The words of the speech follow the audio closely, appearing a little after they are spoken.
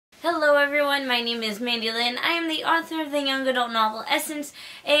everyone, my name is Mandi Lynn. I am the author of the young adult novel Essence,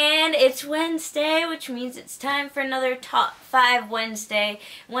 and it's Wednesday, which means it's time for another Top 5 Wednesday.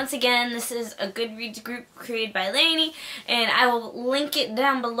 Once again, this is a Goodreads group created by Laurie, and I will link it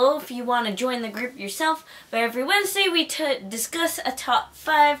down below if you want to join the group yourself. But every Wednesday we discuss a Top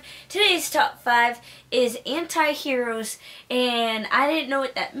 5. Today's Top 5 is anti-heroes, and I didn't know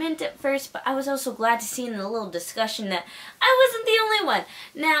what that meant at first, but I was also glad to see in the little discussion that I wasn't the only one.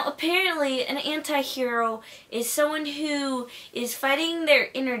 Now, apparently, an anti-hero is someone who is fighting their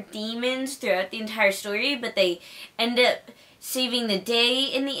inner demons throughout the entire story, but they end up saving the day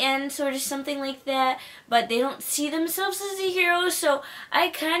in the end, sort of something like that, but they don't see themselves as a hero, so I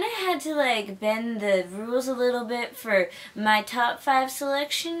kind of had to bend the rules a little bit for my top 5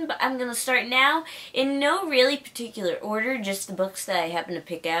 selection, but I'm gonna start now in no really particular order, just the books that I happen to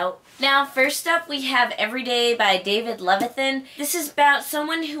pick out. Now, first up we have Every Day by David Levithan. This is about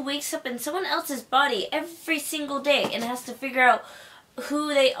someone who wakes up in someone else's body every single day and has to figure out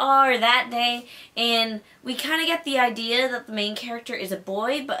who they are that day, and we kind of get the idea that the main character is a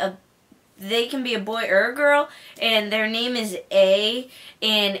boy, but they can be a boy or a girl, and their name is A,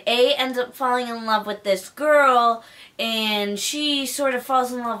 and A ends up falling in love with this girl, and she sort of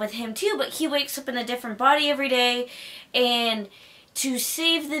falls in love with him too, but he wakes up in a different body every day, and to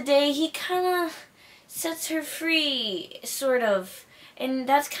save the day, he kind of sets her free, sort of. And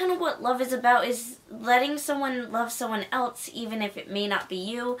that's kind of what love is about, is letting someone love someone else, even if it may not be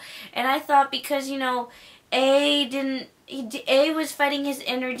you. And I thought, because, you know, A was fighting his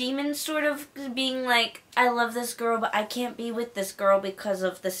inner demons, sort of being like, I love this girl, but I can't be with this girl because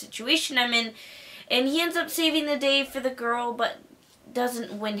of the situation I'm in. And he ends up saving the day for the girl, but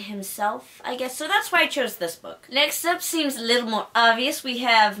doesn't win himself, I guess. So that's why I chose this book. Next up seems a little more obvious. We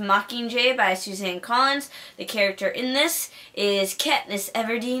have Mockingjay by Suzanne. The character in this is Katniss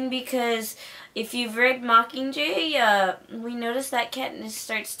Everdeen, because if you've read Mockingjay, we notice that Katniss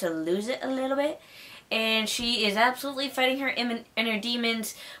starts to lose it a little bit. And she is absolutely fighting her inner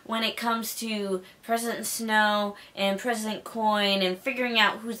demons when it comes to President Snow and President Coin and figuring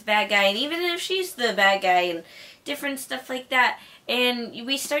out who's the bad guy, and even if she's the bad guy and different stuff like that. And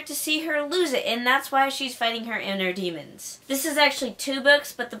we start to see her lose it, and that's why she's fighting her inner demons. This is actually 2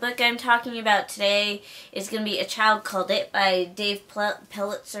 books, but the book I'm talking about today is going to be A Child Called It by Dave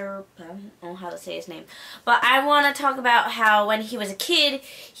Pelzer. I don't know how to say his name. But I want to talk about how when he was a kid,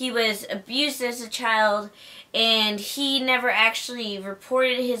 he was abused as a child, and he never actually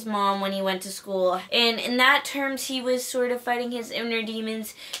reported his mom when he went to school. And in that terms, he was sort of fighting his inner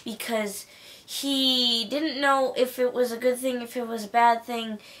demons because he didn't know if it was a good thing, if it was a bad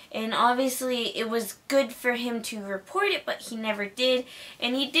thing, and obviously it was good for him to report it, but he never did,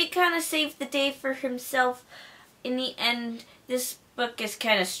 and he did kind of save the day for himself in the end. This book is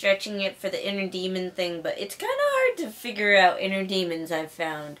kind of stretching it for the inner demon thing, but it's kind of hard to figure out inner demons, I've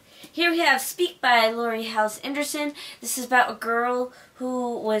found. Here we have Speak by Laurie Halse. This is about a girl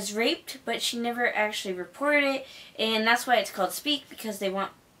who was raped, but she never actually reported it, and that's why it's called Speak, because they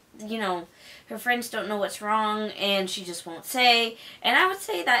want, you know, her friends don't know what's wrong, and she just won't say. And I would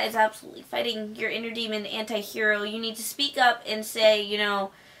say that is absolutely fighting your inner demon, anti-hero. You need to speak up and say, you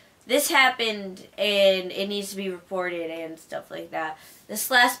know, this happened, and it needs to be reported, and stuff like that.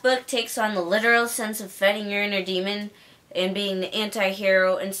 This last book takes on the literal sense of fighting your inner demon and being the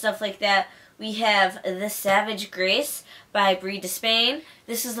anti-hero and stuff like that. We have The Savage Grace by Bree Despain.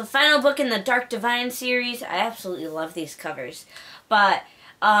 This is the final book in the Dark Divine series. I absolutely love these covers. But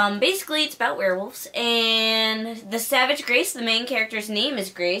basically, it's about werewolves, and the Savage Grace, the main character's name is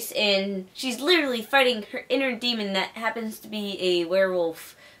Grace, and she's literally fighting her inner demon that happens to be a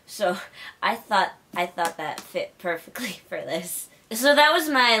werewolf. So I thought that fit perfectly for this. So that was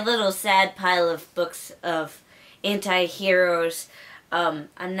my little sad pile of books of anti-heroes. I'm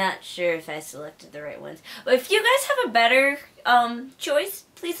not sure if I selected the right ones. But if you guys have a better choice,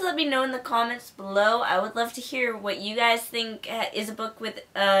 please let me know in the comments below. I would love to hear what you guys think is a book with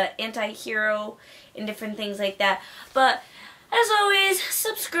anti-hero and different things like that. But as always,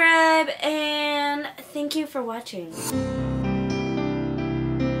 subscribe, and thank you for watching.